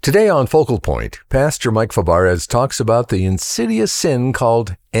Today on Focal Point, Pastor Mike Fabarez talks about the insidious sin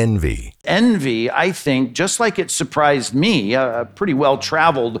called envy. Envy, I think, just like it surprised me, a pretty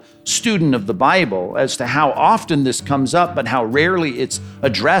well-traveled student of the Bible, as to how often this comes up, but how rarely it's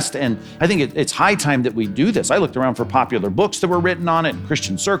addressed. And I think it's high time that we do this. I looked around for popular books that were written on it in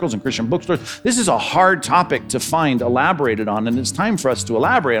Christian circles and Christian bookstores. This is a hard topic to find elaborated on, and it's time for us to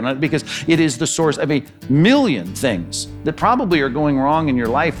elaborate on it because it is the source of a million things that probably are going wrong in your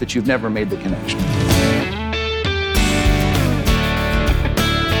life that you've never made the connection.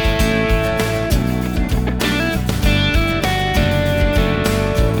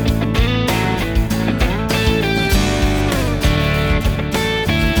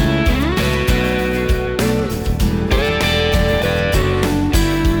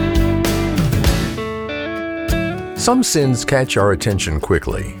 Some sins catch our attention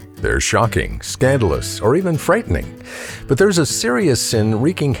quickly. They're shocking, scandalous, or even frightening. But there's a serious sin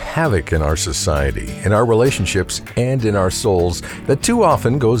wreaking havoc in our society, in our relationships, and in our souls that too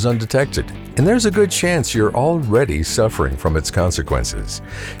often goes undetected. And there's a good chance you're already suffering from its consequences.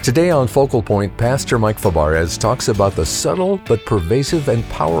 Today on Focal Point, Pastor Mike Fabarez talks about the subtle but pervasive and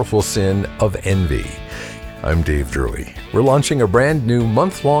powerful sin of envy. I'm Dave Drury. We're launching a brand new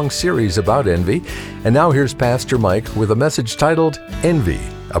month-long series about envy, and now here's Pastor Mike with a message titled Envy,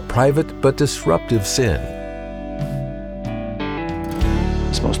 a Private but Disruptive Sin.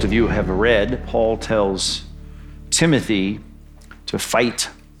 As most of you have read, Paul tells Timothy to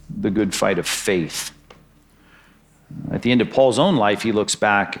fight the good fight of faith. At the end of Paul's own life, he looks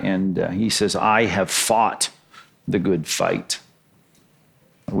back and he says, I have fought the good fight.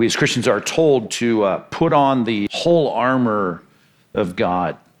 We as Christians are told to put on the whole armor of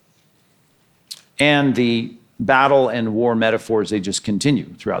God. And the battle and war metaphors, they just continue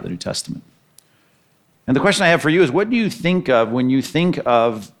throughout the New Testament. And the question I have for you is, what do you think of when you think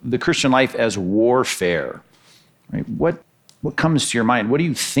of the Christian life as warfare? Right? What comes to your mind? What do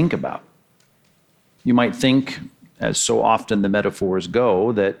you think about? You might think, as so often the metaphors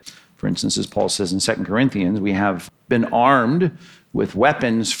go, that, for instance, as Paul says in 2 Corinthians, we have been armed with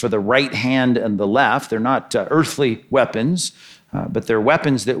weapons for the right hand and the left. They're not earthly weapons, but they're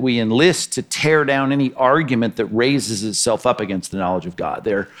weapons that we enlist to tear down any argument that raises itself up against the knowledge of God.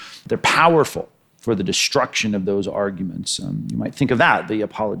 They're powerful for the destruction of those arguments. You might think of that, the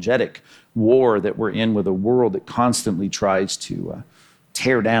apologetic war that we're in with a world that constantly tries to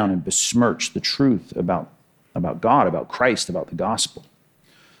tear down and besmirch the truth about God, about Christ, about the gospel.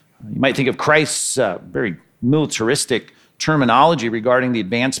 You might think of Christ's very militaristic terminology regarding the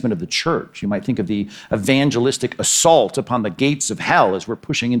advancement of the church. You might think of the evangelistic assault upon the gates of hell as we're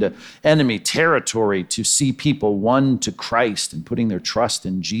pushing into enemy territory to see people won to Christ and putting their trust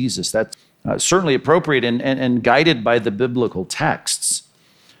in Jesus. That's certainly appropriate and guided by the biblical texts.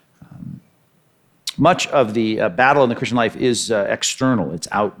 Much of the battle in the Christian life is external. It's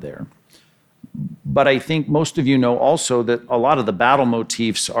out there. But I think most of you know also that a lot of the battle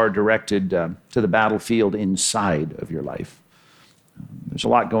motifs are directed to the battlefield inside of your life. There's a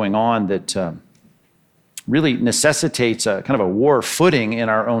lot going on that really necessitates a kind of a war footing in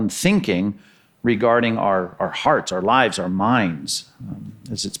our own thinking regarding our hearts, our lives, our minds.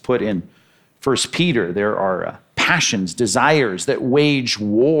 As it's put in 1 Peter, there are passions, desires that wage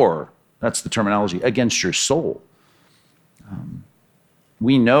war, that's the terminology, against your soul.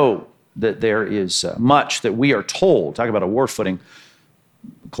 We know that there is much that we are told, talk about a war footing,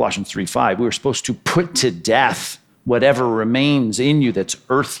 Colossians 3:5, we are supposed to put to death whatever remains in you that's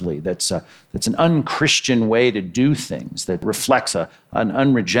earthly, that's an unchristian way to do things, that reflects an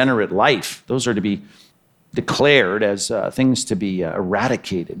unregenerate life. Those are to be declared as things to be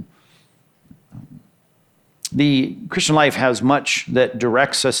eradicated. The Christian life has much that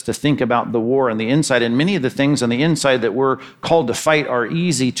directs us to think about the war on the inside, and many of the things on the inside that we're called to fight are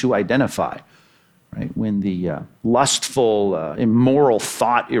easy to identify. Right? When the lustful, immoral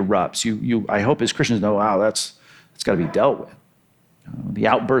thought erupts, you I hope as Christians know, wow, that's got to be dealt with. The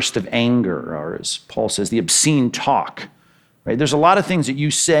outburst of anger, or as Paul says, the obscene talk. Right? There's a lot of things that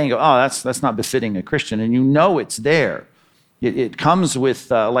you say and go, oh, that's not befitting a Christian, and you know it's there. It comes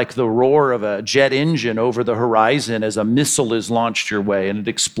with like the roar of a jet engine over the horizon as a missile is launched your way and it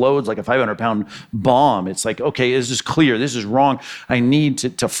explodes like a 500-pound bomb. It's like, okay, this is clear, this is wrong. I need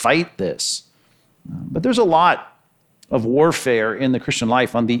to fight this. But there's a lot of warfare in the Christian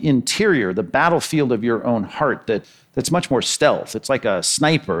life on the interior, the battlefield of your own heart that's much more stealth. It's like a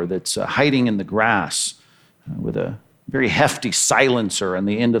sniper that's hiding in the grass with a very hefty silencer on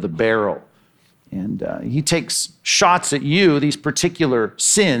the end of the barrel. And he takes shots at you, these particular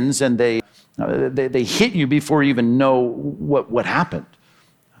sins, and they hit you before you even know what happened.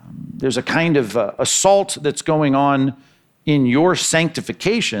 There's a kind of assault that's going on in your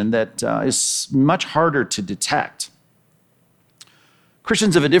sanctification that is much harder to detect.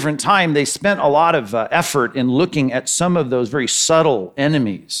 Christians of a different time, they spent a lot of effort in looking at some of those very subtle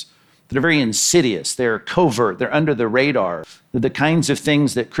enemies that are very insidious. They're covert. They're under the radar. They're the kinds of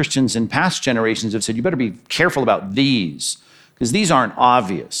things that Christians in past generations have said, you better be careful about these, because these aren't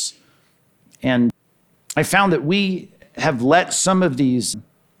obvious. And I found that we have let some of these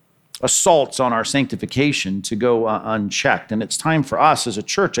assaults on our sanctification to go unchecked. And it's time for us as a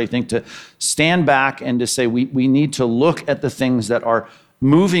church, I think, to stand back and to say we need to look at the things that are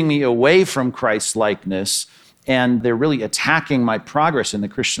moving me away from Christ's likeness, and they're really attacking my progress in the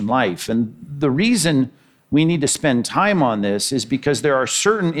Christian life. And the reason we need to spend time on this is because there are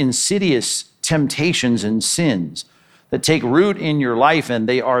certain insidious temptations and sins that take root in your life, and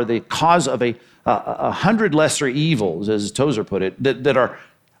they are the cause of a 100 lesser evils, as Tozer put it, that are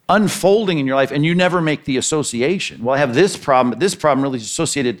unfolding in your life, and you never make the association. Well, I have this problem, but this problem really is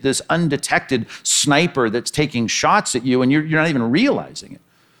associated to this undetected sniper that's taking shots at you, and you're not even realizing it.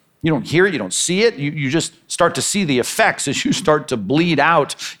 You don't hear it, you don't see it, you just start to see the effects as you start to bleed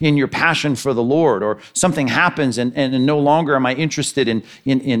out in your passion for the Lord, or something happens and no longer am I interested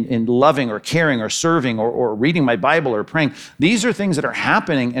in loving or caring or serving or reading my Bible or praying. These are things that are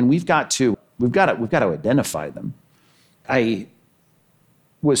happening, and we've got to identify them. I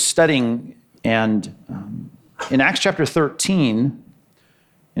was studying, and in Acts chapter 13,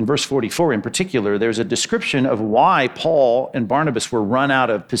 in verse 44 in particular, there's a description of why Paul and Barnabas were run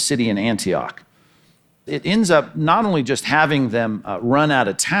out of Pisidian Antioch. It ends up not only just having them run out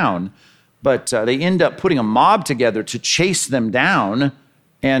of town, but they end up putting a mob together to chase them down,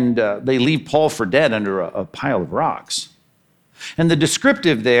 and they leave Paul for dead under a pile of rocks. And the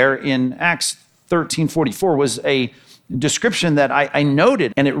descriptive there in Acts 13:44 was a description that I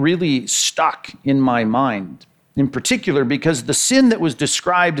noted, and it really stuck in my mind, in particular because the sin that was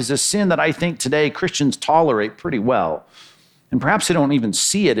described is a sin that I think today Christians tolerate pretty well, and perhaps they don't even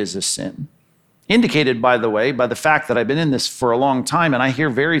see it as a sin. Indicated, by the way, by the fact that I've been in this for a long time, and I hear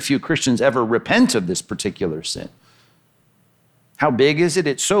very few Christians ever repent of this particular sin. How big is it?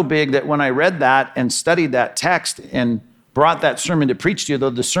 It's so big that when I read that and studied that text and brought that sermon to preach to you, though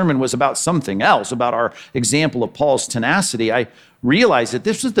the sermon was about something else, about our example of Paul's tenacity, I realized that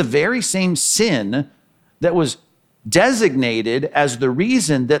this was the very same sin that was designated as the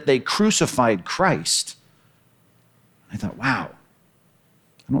reason that they crucified Christ. I thought, wow,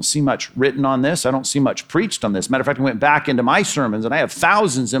 I don't see much written on this. I don't see much preached on this. Matter of fact, I went back into my sermons, and I have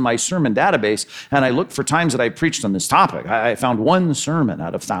thousands in my sermon database, and I looked for times that I preached on this topic. I found one sermon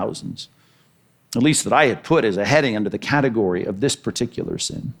out of thousands, at least that I had put as a heading under the category of this particular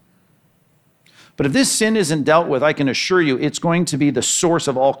sin. But if this sin isn't dealt with, I can assure you it's going to be the source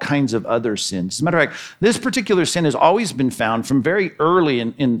of all kinds of other sins. As a matter of fact, this particular sin has always been found from very early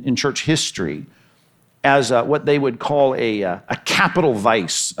in church history as what they would call a capital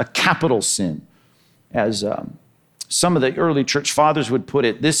vice, a capital sin. As some of the early church fathers would put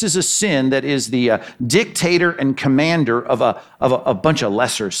it, this is a sin that is the dictator and commander of a bunch of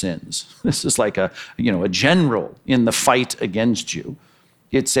lesser sins. This is like a general in the fight against you.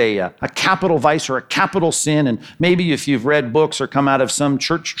 It's a capital vice or a capital sin, and maybe if you've read books or come out of some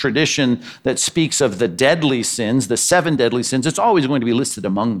church tradition that speaks of the deadly sins, the 7 deadly sins, it's always going to be listed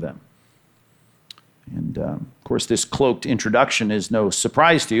among them. And of course, this cloaked introduction is no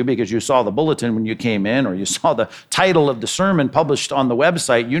surprise to you because you saw the bulletin when you came in, or you saw the title of the sermon published on the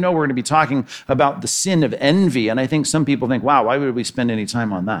website. You know we're going to be talking about the sin of envy, and I think some people think, wow, why would we spend any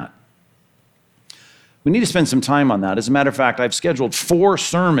time on that? We need to spend some time on that. As a matter of fact, I've scheduled 4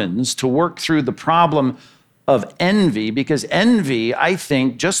 sermons to work through the problem of envy, because envy, I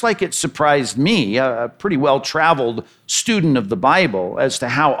think, just like it surprised me, a pretty well-traveled student of the Bible, as to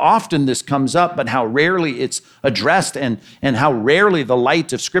how often this comes up, but how rarely it's addressed and how rarely the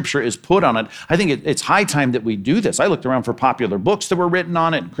light of Scripture is put on it. I think it's high time that we do this. I looked around for popular books that were written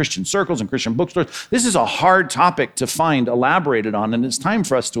on it in Christian circles and Christian bookstores. This is a hard topic to find elaborated on, and it's time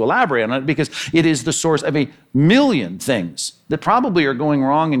for us to elaborate on it because it is the source of a million things that probably are going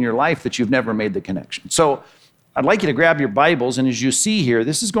wrong in your life that you've never made the connection. So I'd like you to grab your Bibles, and as you see here,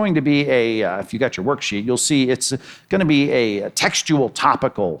 this is going to be if you got your worksheet, you'll see it's going to be a textual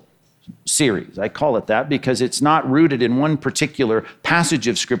topical series. I call it that because it's not rooted in one particular passage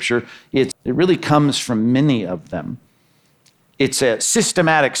of Scripture. It really comes from many of them. It's a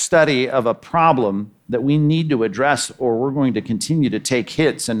systematic study of a problem that we need to address, or we're going to continue to take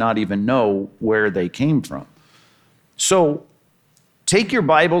hits and not even know where they came from. So take your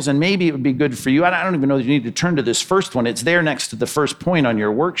Bibles, and maybe it would be good for you. I don't even know that you need to turn to this first one. It's there next to the first point on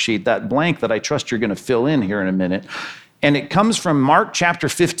your worksheet, that blank that I trust you're going to fill in here in a minute. And it comes from Mark chapter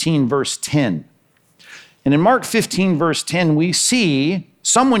 15, verse 10. And in Mark 15, verse 10, we see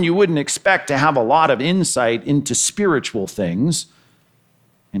someone you wouldn't expect to have a lot of insight into spiritual things,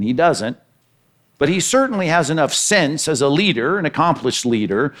 and he doesn't. But he certainly has enough sense as a leader, an accomplished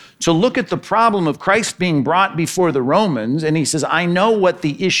leader, to look at the problem of Christ being brought before the Romans, and he says, I know what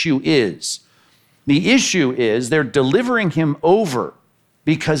the issue is. The issue is they're delivering him over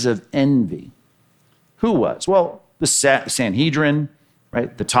because of envy. Who was? Well, the Sanhedrin,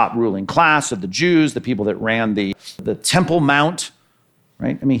 right? The top ruling class of the Jews, the people that ran the Temple Mount,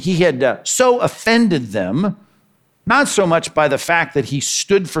 right? I mean, he had so offended them, not so much by the fact that he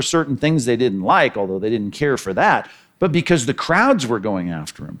stood for certain things they didn't like, although they didn't care for that, but because the crowds were going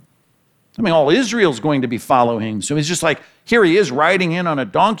after him. I mean, all Israel's going to be following him. So he's just like, here he is riding in on a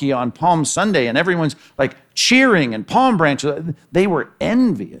donkey on Palm Sunday, and everyone's like cheering and palm branches. They were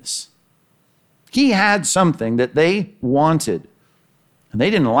envious. He had something that they wanted, and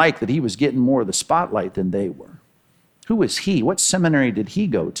they didn't like that he was getting more of the spotlight than they were. Who was he? What seminary did he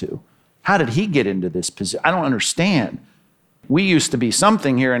go to? How did he get into this position? I don't understand. We used to be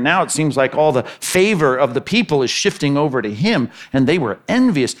something here, and now it seems like all the favor of the people is shifting over to him, and they were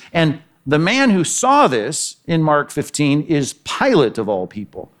envious. And the man who saw this in Mark 15 is Pilate of all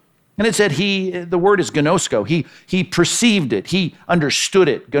people. And it said the word is gnosko. He perceived it. He understood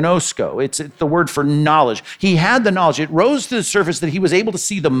it. Gnosko. It's the word for knowledge. He had the knowledge. It rose to the surface that he was able to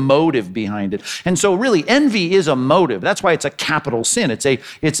see the motive behind it. And so really envy is a motive. That's why it's a capital sin. It's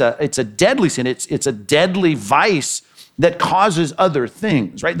a deadly sin. It's a deadly vice that causes other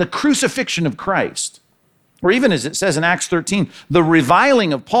things, right? The crucifixion of Christ. Or even as it says in Acts 13, the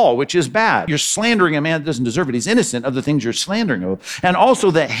reviling of Paul, which is bad. You're slandering a man that doesn't deserve it. He's innocent of the things you're slandering of. And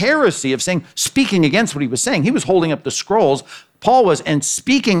also the heresy of speaking against what he was saying. He was holding up the scrolls. Paul was, and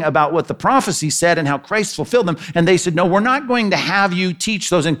speaking about what the prophecy said and how Christ fulfilled them. And they said, no, we're not going to have you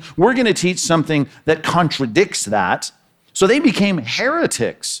teach those. And we're going to teach something that contradicts that. So they became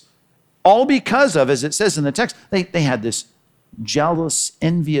heretics. All because of, as it says in the text, they had this jealous,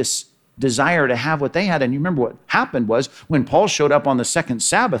 envious desire to have what they had. And you remember what happened was when Paul showed up on the second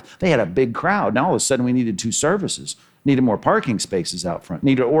Sabbath, they had a big crowd. Now all of a sudden we needed 2 services, needed more parking spaces out front,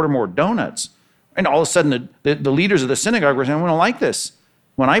 needed to order more donuts. And all of a sudden the leaders of the synagogue were saying, we don't like this.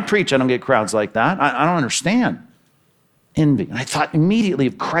 When I preach, I don't get crowds like that. I don't understand. Envy. And I thought immediately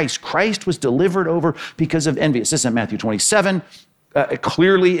of Christ. Christ was delivered over because of envy. It says in Matthew 27,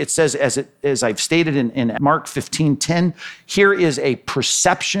 clearly, it says, as I've stated in Mark 15:10, here is a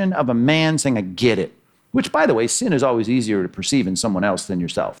perception of a man saying, I get it. Which, by the way, sin is always easier to perceive in someone else than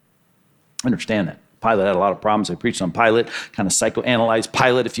yourself. Understand that. Pilate had a lot of problems. I preached on Pilate, kind of psychoanalyzed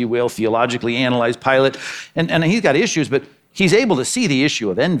Pilate, if you will, theologically analyzed Pilate. And he's got issues, but he's able to see the issue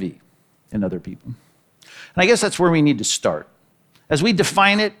of envy in other people. And I guess that's where we need to start. As we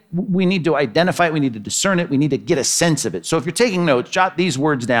define it, we need to identify it, we need to discern it, we need to get a sense of it. So if you're taking notes, jot these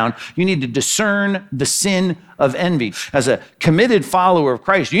words down. You need to discern the sin of envy. As a committed follower of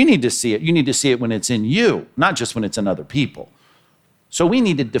Christ, you need to see it. You need to see it when it's in you, not just when it's in other people. So we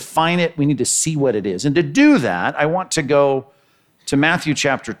need to define it, we need to see what it is. And to do that, I want to go to Matthew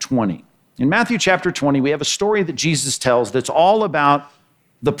chapter 20. In Matthew chapter 20, we have a story that Jesus tells that's all about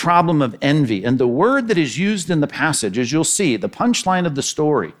the problem of envy. And the word that is used in the passage, as you'll see, the punchline of the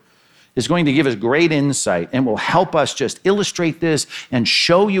story is going to give us great insight and will help us just illustrate this and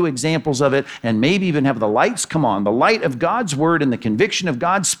show you examples of it and maybe even have the lights come on, the light of God's word and the conviction of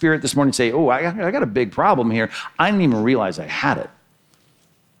God's Spirit this morning say, oh, I got a big problem here. I didn't even realize I had it.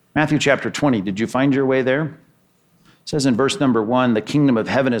 Matthew chapter 20, did you find your way there? It says in verse number 1, the kingdom of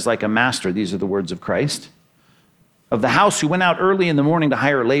heaven is like a master. These are the words of Christ. Of the house who went out early in the morning to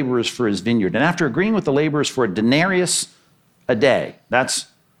hire laborers for his vineyard. And after agreeing with the laborers for a denarius a day, that's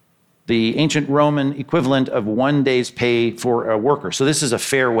the ancient Roman equivalent of 1 day's pay for a worker. So this is a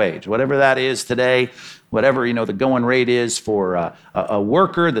fair wage, whatever that is today, whatever the going rate is for a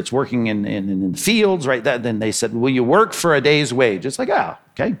worker that's working in the fields, right? Then they said, will you work for a day's wage? It's like,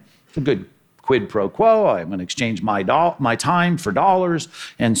 okay, it's a good quid pro quo. I'm going to exchange my time for dollars.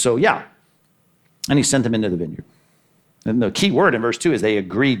 And so, yeah. And he sent them into the vineyard. And the key word in verse 2 is they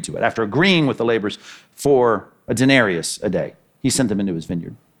agreed to it. After agreeing with the laborers for a denarius a day, he sent them into his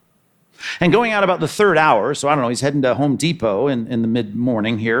vineyard. And going out about the 3rd hour, so I don't know, he's heading to Home Depot in the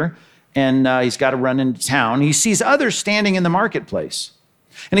mid-morning here, and he's got to run into town. He sees others standing in the marketplace.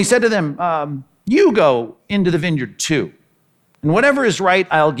 And he said to them, you go into the vineyard too. And whatever is right,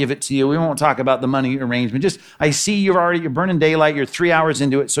 I'll give it to you. We won't talk about the money arrangement. Just, I see you're burning daylight. You're 3 hours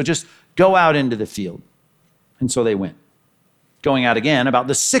into it. So just go out into the field. And so they went. Going out again about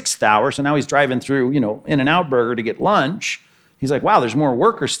the 6th hour. So now he's driving through, In-N-Out Burger to get lunch. He's like, wow, there's more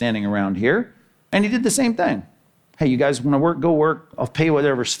workers standing around here. And he did the same thing. Hey, you guys want to work? Go work. I'll pay you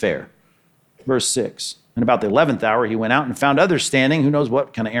whatever's fair. Verse 6. And about the 11th hour, he went out and found others standing. Who knows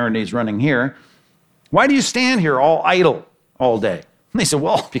what kind of errand he's running here. Why do you stand here all idle all day? And they said,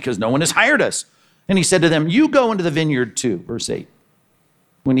 well, because no one has hired us. And he said to them, you go into the vineyard too. Verse 8.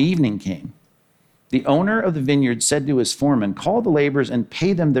 When evening came, the owner of the vineyard said to his foreman, call the laborers and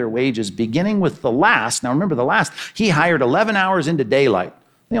pay them their wages, beginning with the last. Now remember, the last, he hired 11 hours into daylight.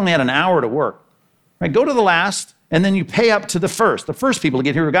 They only had an hour to work. Right? Go to the last, and then you pay up to the first people to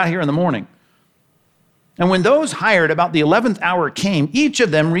get here who got here in the morning. And when those hired about the 11th hour came, each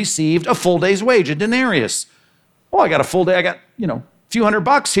of them received a full day's wage, a denarius. Oh, I got a full day. I got, a few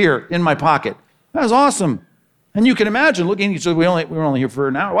 $100 here in my pocket. That was awesome. And you can imagine looking at each other, we were only here for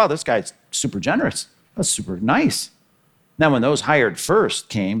an hour. Wow, this guy's super generous. That's super nice. Now, when those hired first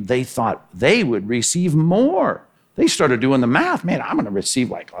came, they thought they would receive more. They started doing the math. Man, I'm going to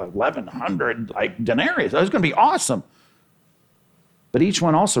receive like 1,100 denarius. That's going to be awesome. But each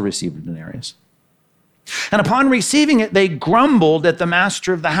one also received a denarius. And upon receiving it, they grumbled at the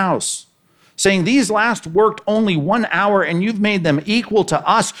master of the house, saying, these last worked only 1 hour, and you've made them equal to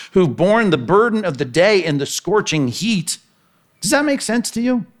us who've borne the burden of the day in the scorching heat. Does that make sense to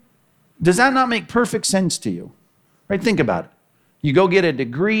you? Does that not make perfect sense to you? Right? Think about it. You go get a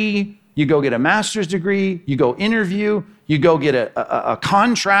degree, you go get a master's degree, you go interview, you go get a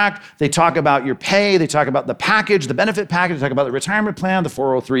contract. They talk about your pay. They talk about the package, the benefit package. They talk about the retirement plan, the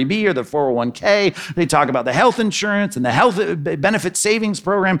 403B or the 401k. They talk about the health insurance and the health benefit savings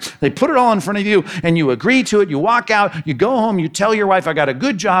program. They put it all in front of you and you agree to it. You walk out, you go home, you tell your wife, I got a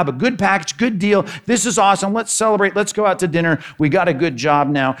good job, a good package, good deal. This is awesome. Let's celebrate. Let's go out to dinner. We got a good job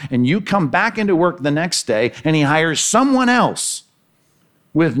now. And you come back into work the next day and he hires someone else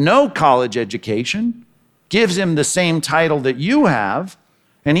with no college education, gives him the same title that you have,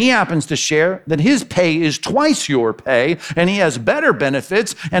 and he happens to share that his pay is twice your pay, and he has better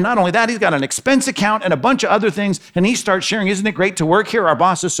benefits, and not only that, he's got an expense account and a bunch of other things, and he starts sharing, isn't it great to work here? Our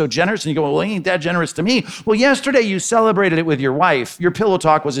boss is so generous, and you go, well, he ain't that generous to me. Well, yesterday you celebrated it with your wife. Your pillow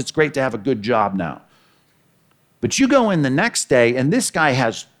talk was, it's great to have a good job now. But you go in the next day, and this guy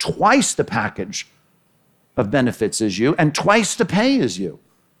has twice the package of benefits as you, and twice the pay as you.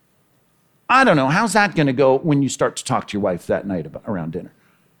 I don't know, how's that going to go when you start to talk to your wife that night around dinner?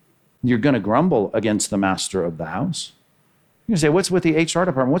 You're going to grumble against the master of the house. You're going to say, what's with the HR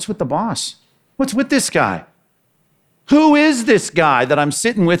department? What's with the boss? What's with this guy? Who is this guy that I'm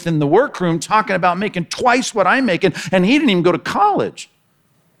sitting with in the workroom talking about making twice what I'm making, and he didn't even go to college?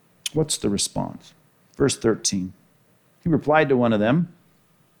 What's the response? Verse 13. He replied to one of them,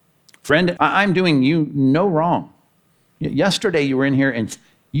 friend, I'm doing you no wrong. Yesterday you were in here and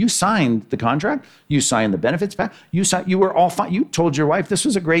you signed the contract. You signed the benefits pack. You were all fine. You told your wife this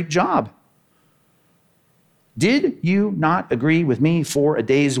was a great job. Did you not agree with me for a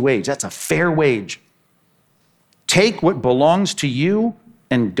day's wage? That's a fair wage. Take what belongs to you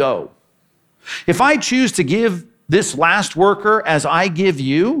and go. If I choose to give this last worker as I give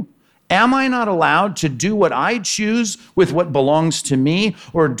you, am I not allowed to do what I choose with what belongs to me,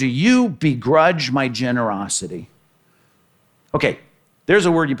 or do you begrudge my generosity? Okay. There's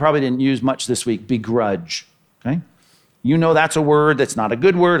a word you probably didn't use much this week, begrudge, okay? You know that's a word that's not a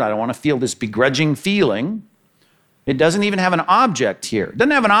good word. I don't want to feel this begrudging feeling. It doesn't even have an object here. It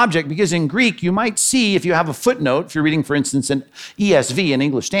doesn't have an object because in Greek, you might see, if you have a footnote, if you're reading, for instance, an ESV, an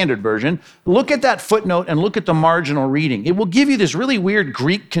English Standard Version, look at that footnote and look at the marginal reading. It will give you this really weird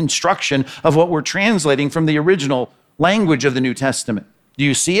Greek construction of what we're translating from the original language of the New Testament. Do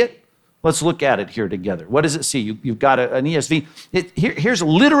you see it? Let's look at it here together. What does it see? You've got an ESV. Here's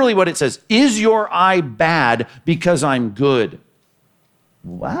literally what it says. Is your eye bad because I'm good?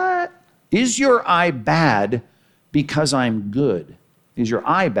 What? Is your eye bad because I'm good? Is your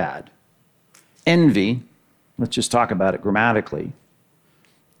eye bad? Envy, let's just talk about it grammatically.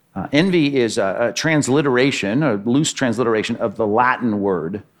 Envy is a transliteration, a loose transliteration of the Latin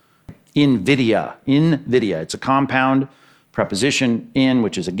word invidia. Invidia. It's a compound preposition in,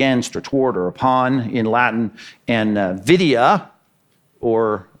 which is against or toward or upon in Latin, and vidia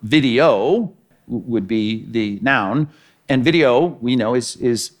or video would be the noun, and video we know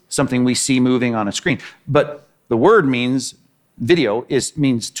is something we see moving on a screen. But the word means video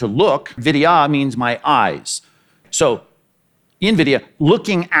means to look. Vidia means my eyes. So invidia,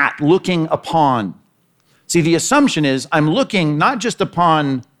 looking at, looking upon. See, the assumption is I'm looking not just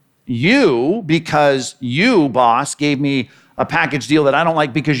upon you because you, boss, gave me a package deal that I don't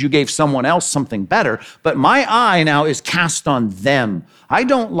like because you gave someone else something better, but my eye now is cast on them. I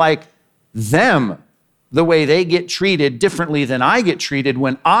don't like them the way they get treated differently than I get treated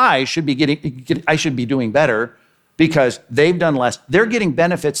when I should be doing better because they've done less. They're getting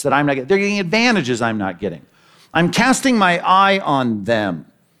benefits that I'm not getting. They're getting advantages I'm not getting. I'm casting my eye on them.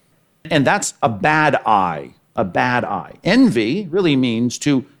 And that's a bad eye, a bad eye. Envy really means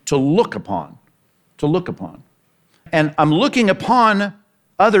to look upon, to look upon. And I'm looking upon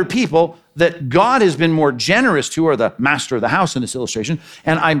other people that God has been more generous to, or the master of the house in this illustration,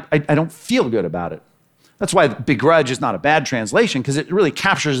 and I don't feel good about it. That's why begrudge is not a bad translation, because it really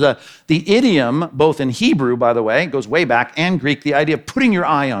captures the idiom, both in Hebrew, by the way, it goes way back, and Greek, the idea of putting your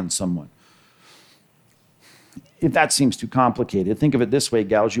eye on someone. If that seems too complicated, think of it this way,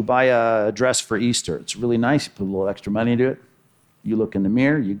 gals. You buy a dress for Easter. It's really nice. You put a little extra money into it. You look in the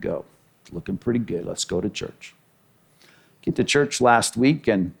mirror, you go. It's looking pretty good. Let's go to church. Get to church last week,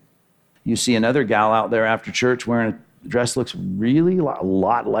 and you see another gal out there after church wearing a dress looks really a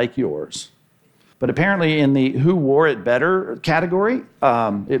lot like yours. But apparently in the who wore it better category,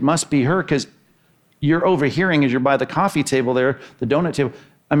 it must be her, because you're overhearing as you're by the coffee table there, the donut table.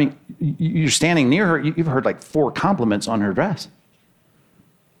 I mean, you're standing near her. You've heard like 4 compliments on her dress.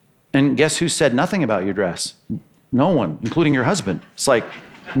 And guess who said nothing about your dress? No one, including your husband. It's like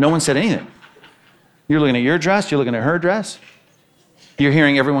no one said anything. You're looking at your dress, you're looking at her dress. You're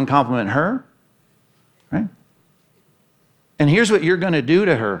hearing everyone compliment her, right? And here's what you're going to do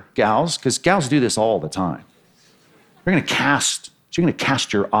to her, gals, because gals do this all the time. You're going to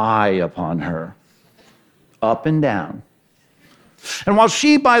cast your eye upon her, up and down. And while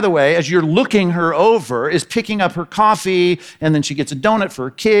she, by the way, as you're looking her over, is picking up her coffee, and then she gets a donut for her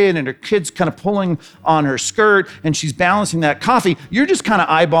kid, and her kid's kind of pulling on her skirt, and she's balancing that coffee, you're just kind of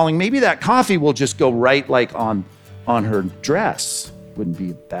eyeballing, maybe that coffee will just go right like on her dress. Wouldn't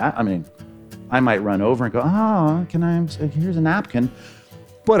be that. I mean, I might run over and go, oh, here's a napkin.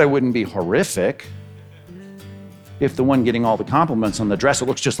 But I wouldn't be horrific if the one getting all the compliments on the dress, it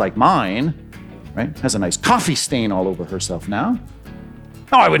looks just like mine, right? Has a nice coffee stain all over herself now.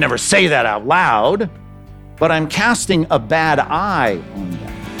 No, I would never say that out loud, but I'm casting a bad eye on them.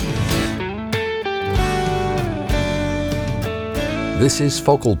 This is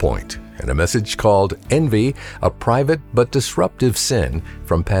Focal Point, and a message called Envy, a Private but Disruptive Sin,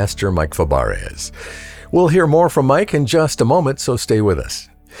 from Pastor Mike Fabarez. We'll hear more from Mike in just a moment, so stay with us.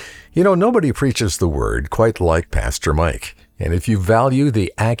 You know, nobody preaches the word quite like Pastor Mike. And if you value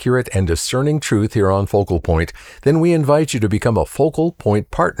the accurate and discerning truth here on Focal Point, then we invite you to become a Focal Point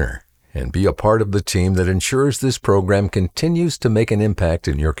partner and be a part of the team that ensures this program continues to make an impact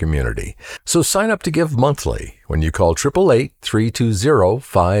in your community. So sign up to give monthly when you call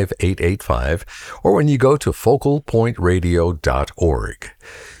 888-320-5885 or when you go to focalpointradio.org.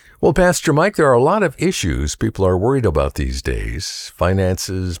 Well, Pastor Mike, there are a lot of issues people are worried about these days.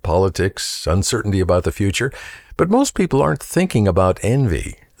 Finances, politics, uncertainty about the future. But most people aren't thinking about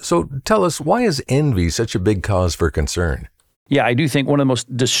envy. So tell us, why is envy such a big cause for concern? Yeah, I do think one of the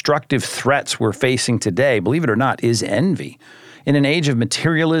most destructive threats we're facing today, believe it or not, is envy. In an age of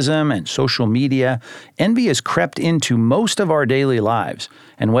materialism and social media, envy has crept into most of our daily lives.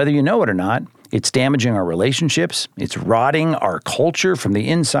 And whether you know it or not, it's damaging our relationships. It's rotting our culture from the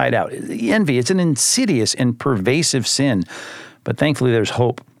inside out. Envy, it's an insidious and pervasive sin. But thankfully, there's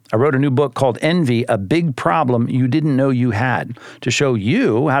hope. I wrote a new book called Envy, A Big Problem You Didn't Know You Had, to show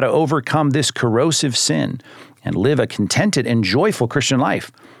you how to overcome this corrosive sin and live a contented and joyful Christian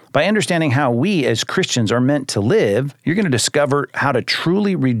life. By understanding how we as Christians are meant to live, you're going to discover how to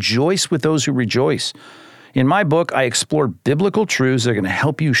truly rejoice with those who rejoice. In my book, I explore biblical truths that are going to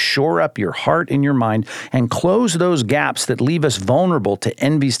help you shore up your heart and your mind and close those gaps that leave us vulnerable to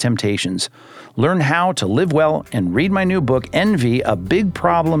envy's temptations. Learn how to live well and read my new book, Envy, A Big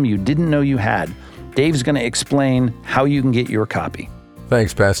Problem You Didn't Know You Had. Dave's going to explain how you can get your copy.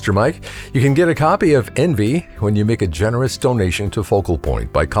 Thanks, Pastor Mike. You can get a copy of Envy when you make a generous donation to Focal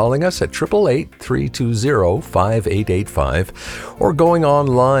Point by calling us at 888-320-5885 or going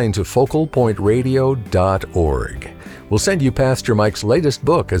online to focalpointradio.org. We'll send you Pastor Mike's latest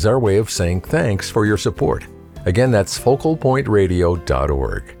book as our way of saying thanks for your support. Again, that's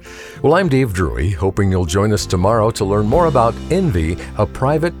focalpointradio.org. Well, I'm Dave Drury, hoping you'll join us tomorrow to learn more about Envy, a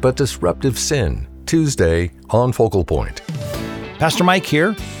Private but Disruptive Sin, Tuesday on Focal Point. Pastor Mike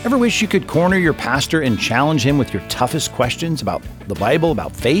here. Ever wish you could corner your pastor and challenge him with your toughest questions about the Bible,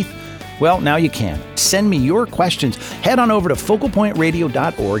 about faith? Well, now you can. Send me your questions. Head on over to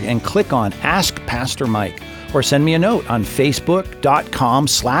focalpointradio.org and click on Ask Pastor Mike. Or send me a note on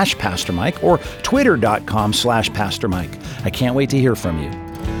facebook.com/Pastor Mike or twitter.com/Pastor Mike. I can't wait to hear from you.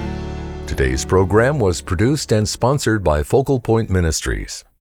 Today's program was produced and sponsored by Focal Point Ministries.